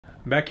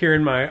I'm back here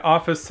in my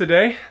office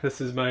today.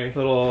 This is my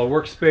little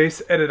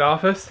workspace edit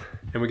office,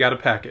 and we got a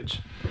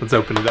package. Let's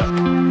open it up.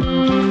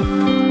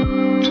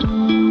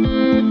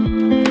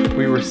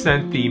 We were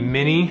sent the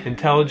Mini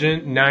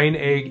Intelligent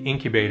 9-Egg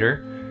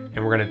Incubator,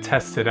 and we're gonna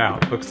test it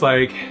out. Looks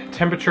like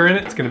temperature in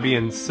it's gonna be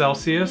in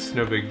Celsius,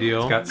 no big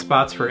deal. It's got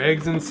spots for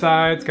eggs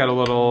inside, it's got a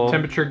little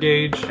temperature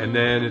gauge, and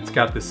then it's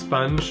got the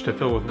sponge to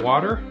fill with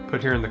water,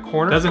 put here in the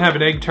corner. It doesn't have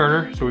an egg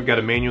turner, so we've got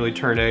to manually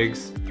turn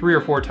eggs 3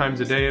 or 4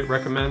 times a day, it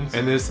recommends.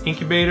 And this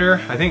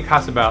incubator, I think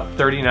costs about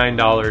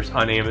 $39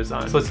 on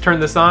Amazon. So let's turn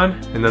this on,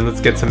 and then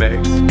let's get some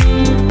eggs.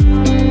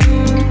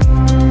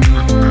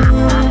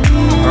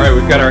 All right,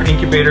 we've got our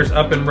incubators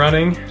up and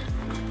running,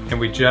 and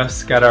we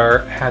just got our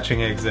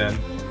hatching eggs in.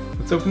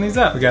 Let's open these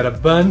up. We got a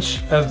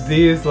bunch of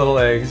these little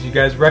eggs. You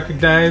guys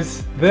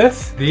recognize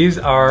this? These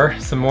are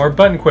some more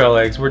button quail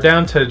eggs. We're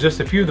down to just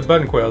a few of the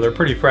button quail. They're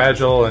pretty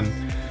fragile and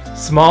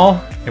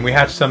small, and we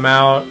hatched some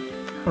out,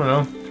 I don't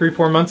know,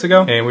 3-4 months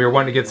ago, and we were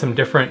wanting to get some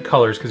different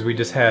colors because we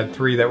just had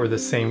 3 that were the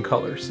same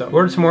color. So we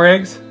ordered some more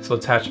eggs, so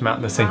let's hatch them out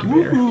in this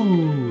incubator.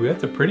 Ooh,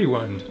 that's a pretty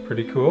one.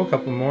 Pretty cool, a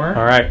couple more.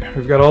 All right,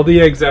 we've got all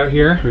the eggs out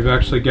here. We've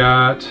actually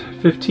got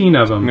 15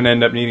 of them. I'm gonna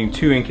end up needing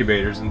 2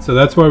 incubators, and so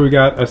that's why we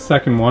got a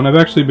second one. I've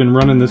actually been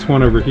running this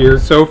one over here.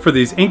 So for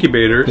these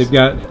incubators, they've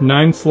got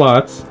 9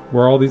 slots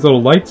where all these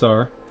little lights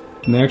are,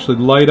 and they actually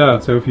light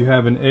up. So if you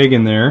have an egg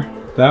in there,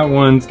 that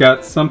one's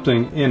got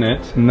something in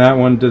it, and that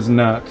one does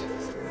not.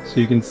 So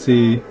you can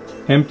see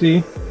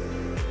empty,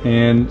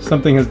 and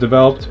something has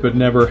developed but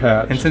never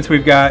hatched. And since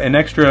we've got an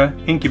extra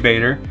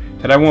incubator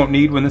that I won't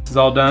need when this is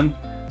all done,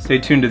 stay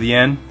tuned to the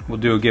end. We'll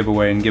do a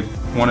giveaway and give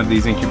one of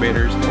these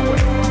incubators away.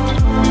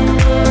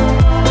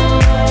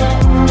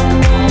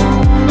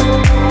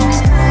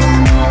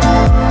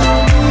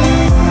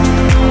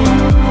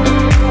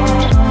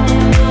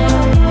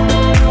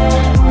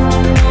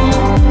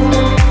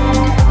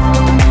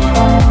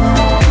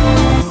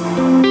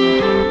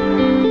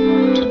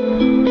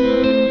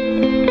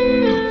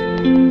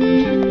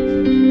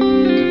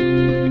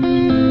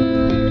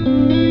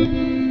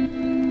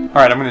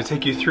 Alright, I'm going to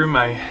take you through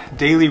my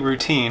daily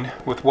routine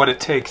with what it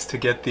takes to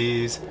get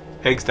these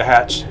eggs to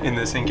hatch in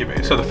this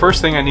incubator. So the first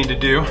thing I need to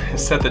do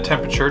is set the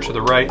temperature to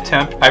the right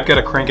temp. I've got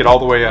to crank it all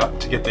the way up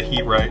to get the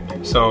heat right.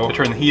 So I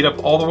turn the heat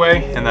up all the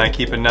way, and then I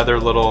keep another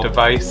little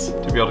device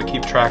to be able to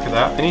keep track of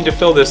that. I need to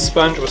fill this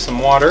sponge with some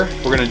water.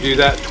 We're going to do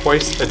that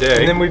twice a day.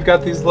 And then we've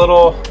got these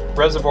little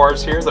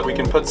reservoirs here that we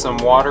can put some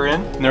water in.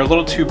 And they're a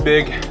little too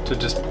big to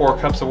just pour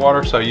cups of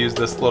water, so I use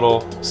this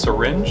little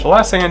syringe. The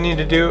last thing I need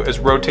to do is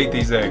rotate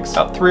these eggs.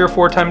 About 3 or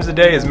 4 times a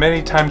day, as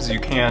many times as you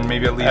can,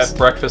 maybe at least at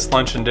breakfast,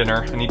 lunch, and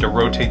dinner. I need to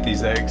rotate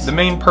these eggs. The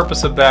main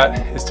purpose of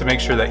that is to make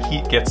sure that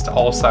heat gets to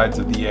all sides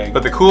of the egg.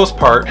 But the coolest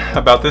part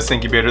about this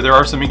incubator, there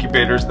are some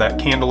incubators that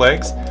candle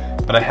eggs,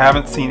 but I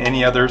haven't seen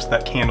any others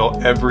that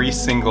candle every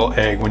single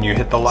egg when you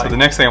hit the light. So the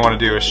next thing I want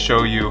to do is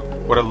show you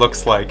what it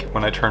looks like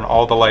when I turn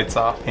all the lights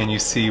off and you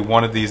see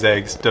one of these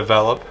eggs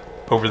develop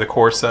over the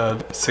course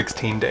of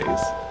 16 days.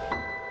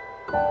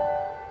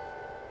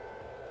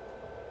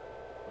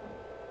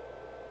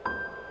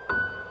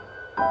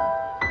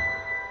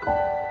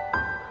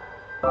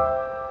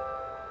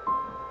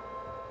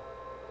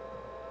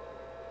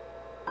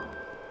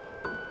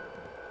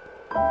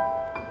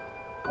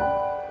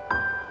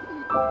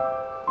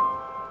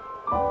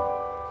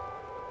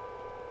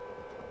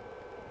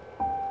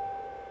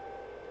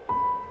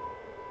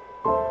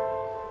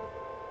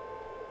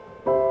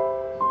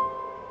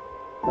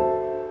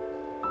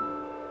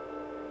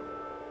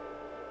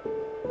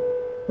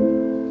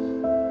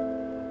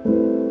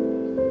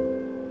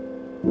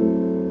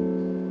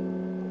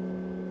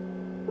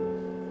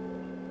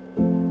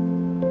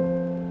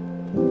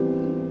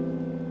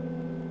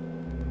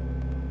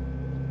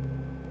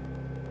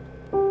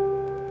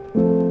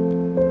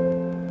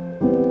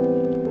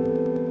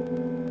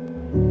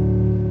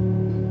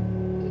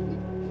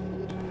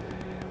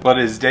 Well,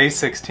 it is day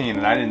 16,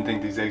 and I didn't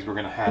think these eggs were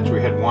gonna hatch.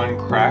 We had one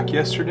crack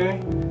yesterday,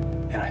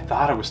 and I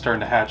thought it was starting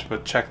to hatch,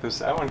 but check this,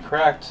 that one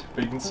cracked,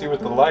 but you can see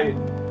with the light,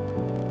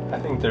 I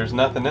think there's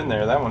nothing in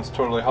there. That one's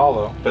totally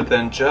hollow. But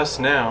then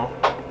just now,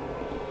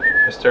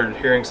 I started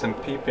hearing some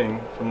peeping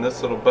from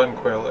this little button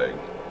quail egg.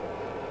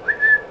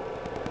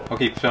 I'll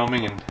keep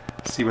filming and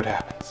see what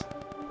happens.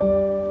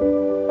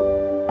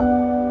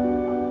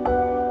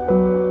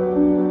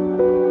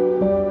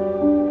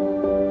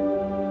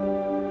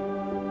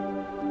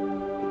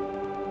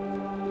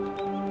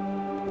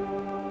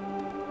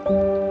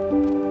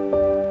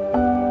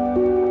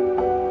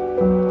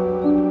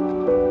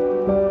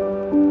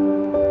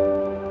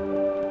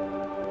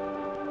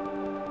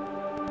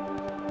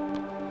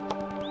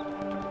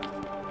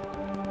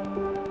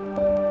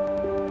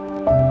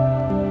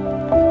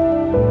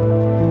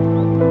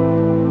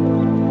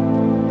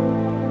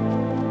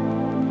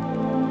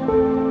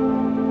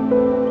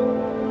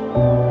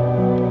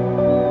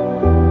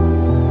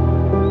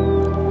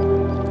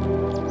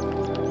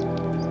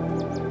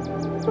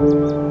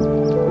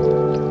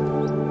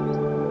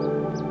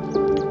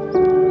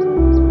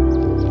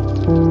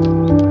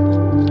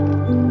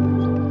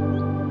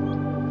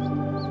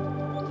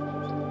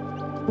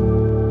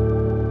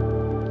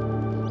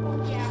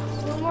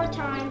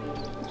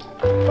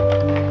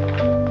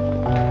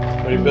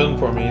 What are you building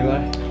for me,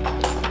 Eli?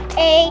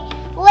 A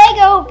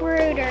Lego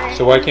brooder.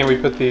 So why can't we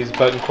put these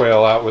button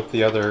quail out with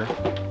the other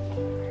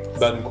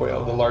button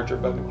quail, the larger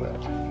button quail?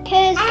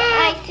 Because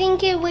I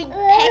think it would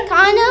peck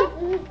on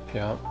them.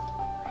 Yeah.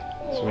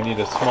 So we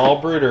need a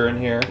small brooder in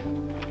here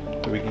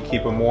so we can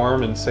keep them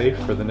warm and safe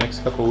for the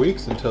next couple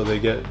weeks until they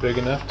get big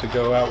enough to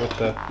go out with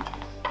the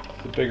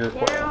bigger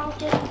quail.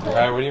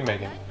 Alright, what are you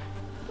making?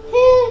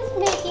 Who's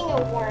making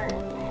a worm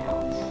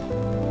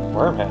house?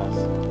 Worm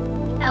house.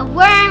 A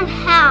worm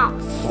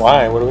house.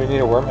 Why? What do we need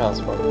a worm house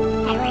for?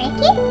 I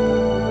like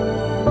it.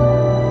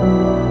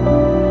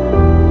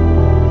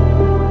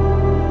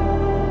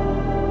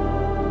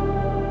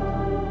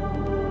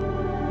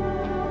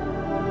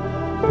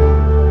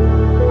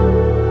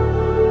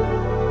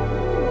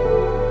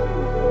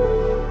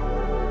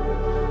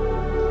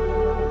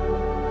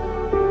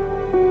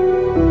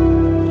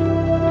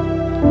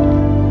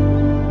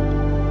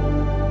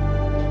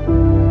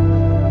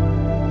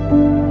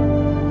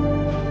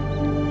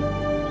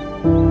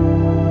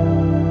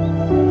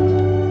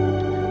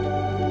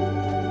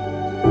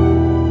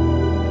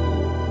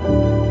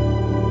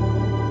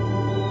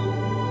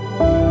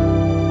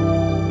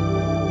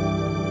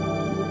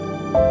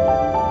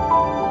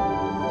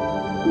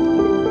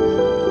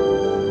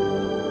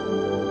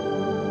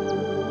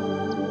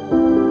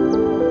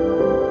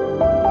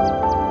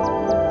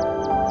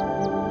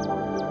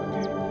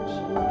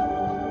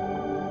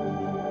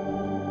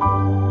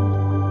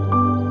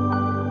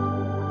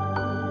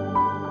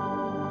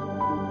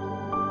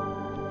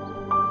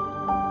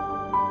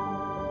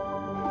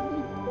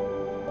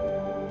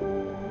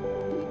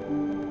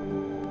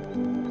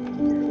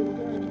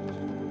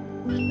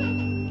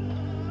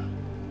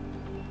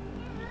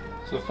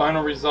 So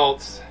final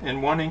results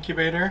in one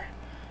incubator,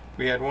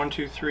 we had 1,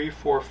 2, 3,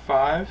 4,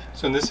 5.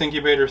 So in this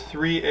incubator,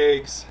 3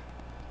 eggs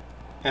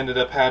ended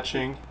up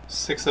hatching,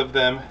 6 of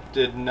them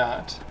did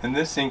not. In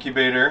this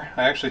incubator,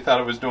 I actually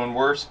thought it was doing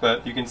worse,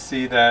 but you can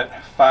see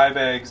that 5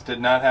 eggs did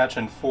not hatch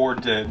and 4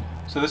 did.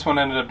 So this one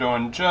ended up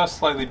doing just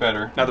slightly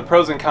better. Now the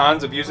pros and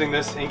cons of using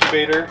this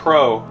incubator.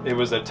 Pro, it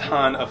was a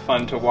ton of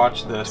fun to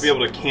watch this. To be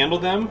able to candle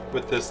them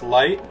with this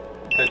light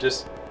that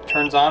just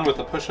turns on with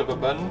a push of a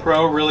button.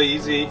 Pro, really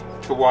easy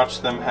to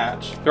watch them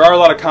hatch. There are a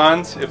lot of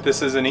cons if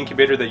this is an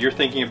incubator that you're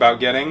thinking about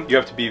getting. You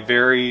have to be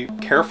very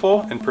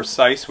careful and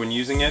precise when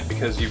using it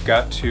because you've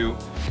got to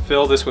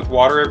fill this with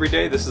water every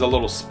day. This is a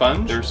little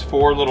sponge. There's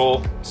 4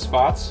 little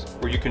spots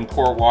where you can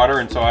pour water,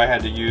 and so I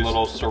had to use a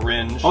little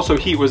syringe. Also,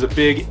 heat was a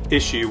big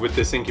issue with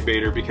this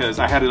incubator because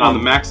I had it on the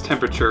max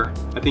temperature.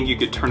 I think you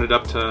could turn it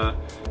up to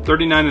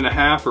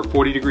 39.5 or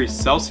 40 degrees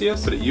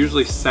Celsius, but it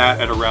usually sat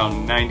at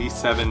around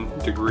 97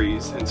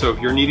 degrees. And so if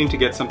you're needing to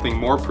get something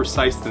more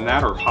precise than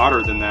that or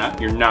hotter than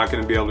that, you're not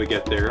going to be able to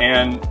get there.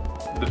 And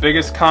the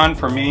biggest con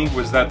for me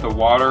was that the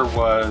water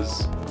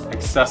was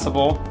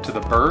accessible to the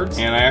birds.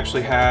 And I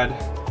actually had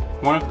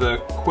one of the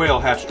quail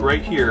hatched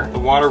right here. The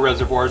water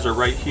reservoirs are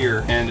right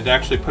here, and it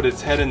actually put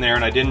its head in there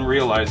and I didn't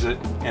realize it,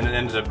 and it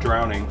ended up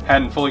drowning.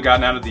 Hadn't fully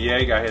gotten out of the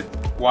egg. I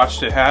had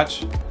watched it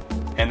hatch,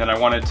 and then I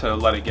wanted to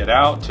let it get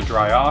out to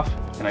dry off,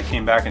 and I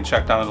came back and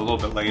checked on it a little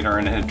bit later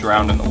and it had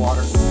drowned in the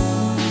water.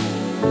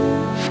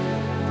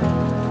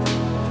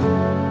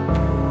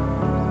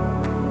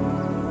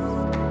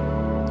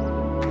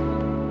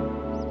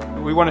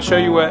 We want to show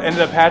you what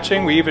ended up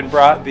hatching. We even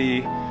brought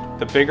the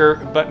bigger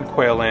button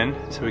quail in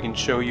so we can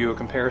show you a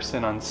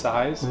comparison on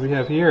size. What do we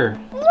have here?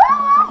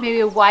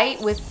 Maybe a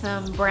white with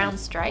some brown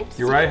stripes.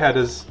 Uriah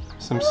had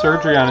some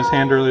surgery on his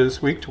hand earlier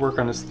this week to work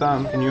on his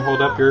thumb. Can you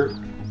hold up your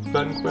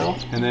button quail?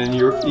 And then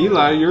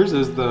Eli, yours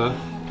is the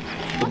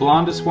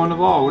blondest one of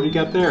all. What do you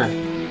got there?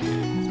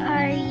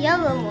 Our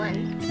yellow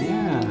one.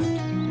 Yeah.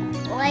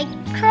 Like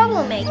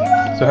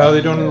troublemaker. So how are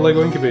they doing in the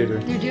Lego incubator?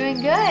 They're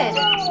doing good.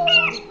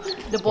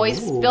 The boys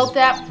built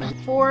that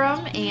for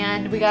them,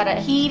 and we got a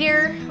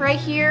heater right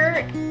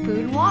here,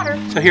 food and water.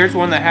 So here's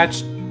one that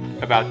hatched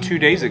about 2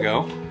 days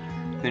ago.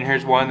 Then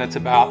here's one that's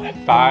about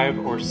 5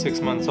 or 6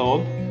 months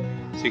old.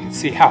 So you can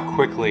see how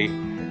quickly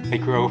they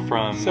grow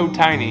from so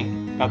tiny,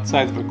 about the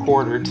size of a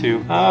quarter, to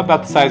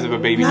about the size of a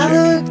baby chick.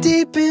 I look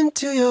deep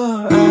into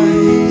your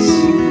eyes.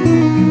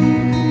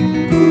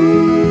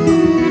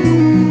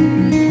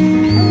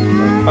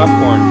 Like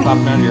popcorn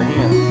popping out of your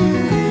hands.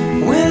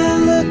 When I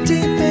look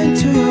deep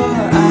into your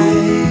eyes.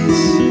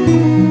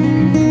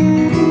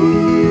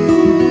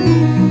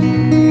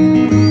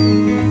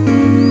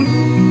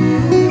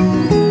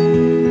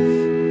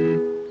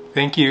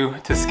 Thank you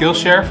to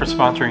Skillshare for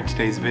sponsoring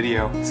today's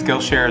video.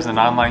 Skillshare is an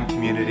online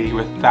community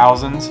with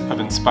thousands of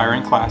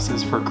inspiring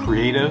classes for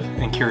creative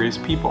and curious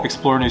people.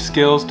 Explore new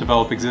skills,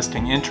 develop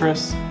existing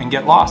interests, and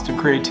get lost in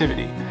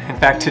creativity. In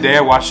fact, today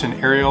I watched an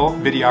aerial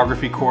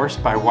videography course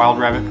by Wild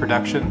Rabbit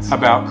Productions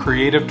about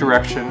creative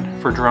direction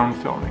for drone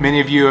filming. Many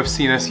of you have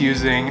seen us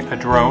using a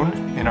drone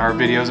in our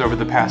videos over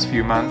the past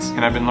few months,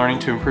 and I've been learning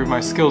to improve my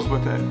skills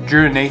with it.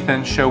 Drew and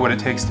Nathan show what it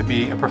takes to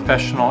be a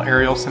professional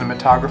aerial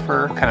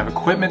cinematographer, what kind of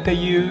equipment they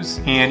use,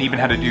 and even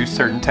how to do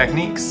certain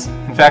techniques.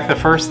 In fact, the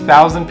first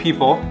 1,000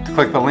 people to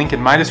click the link in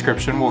my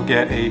description will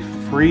get a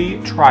free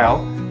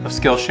trial of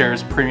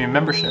Skillshare's premium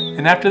membership.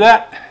 And after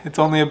that, it's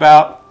only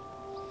about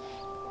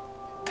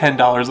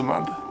 $10 a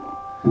month.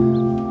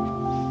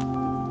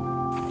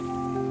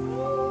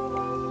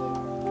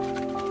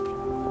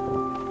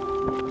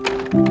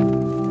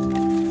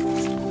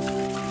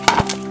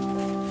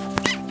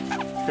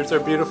 Here's our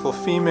beautiful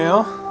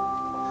female.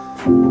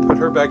 We'll put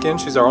her back in.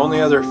 She's our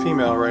only other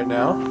female right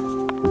now.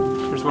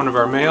 Here's one of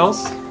our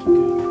males.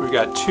 We've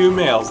got 2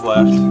 males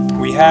left.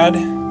 We had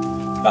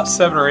about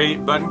 7 or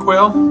 8 button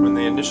quail when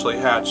they initially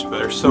hatched, but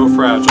they're so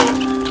fragile.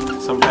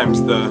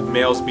 Sometimes the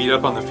males beat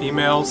up on the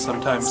females,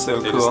 sometimes they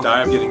just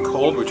die of getting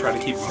cold. We try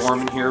to keep them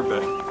warm in here,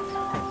 but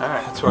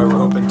that's why we're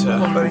hoping to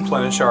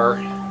replenish our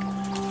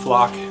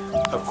flock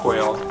of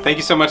quail. Thank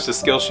you so much to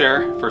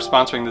Skillshare for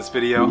sponsoring this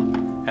video.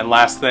 And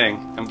last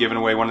thing, I'm giving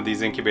away one of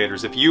these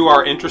incubators. If you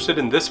are interested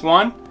in this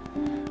one,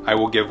 I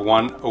will give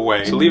one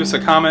away. So leave us a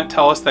comment,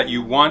 tell us that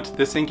you want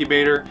this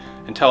incubator,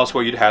 and tell us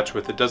what you'd hatch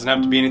with. It doesn't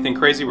have to be anything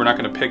crazy. We're not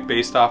going to pick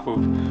based off of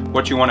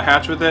what you want to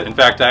hatch with it. In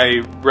fact, I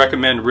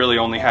recommend really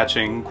only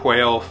hatching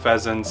quail,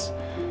 pheasants,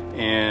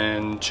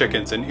 and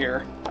chickens in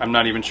here. I'm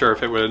not even sure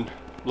if it would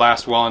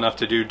last well enough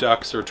to do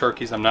ducks or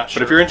turkeys, I'm not sure.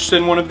 But if you're interested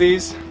in one of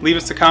these, leave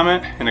us a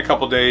comment. In a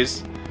couple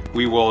days,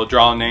 we will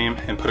draw a name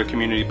and put a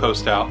community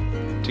post out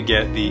to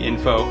get the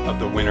info of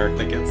the winner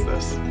that gets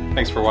this.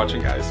 Thanks for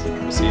watching, guys.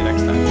 We'll see you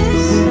next time.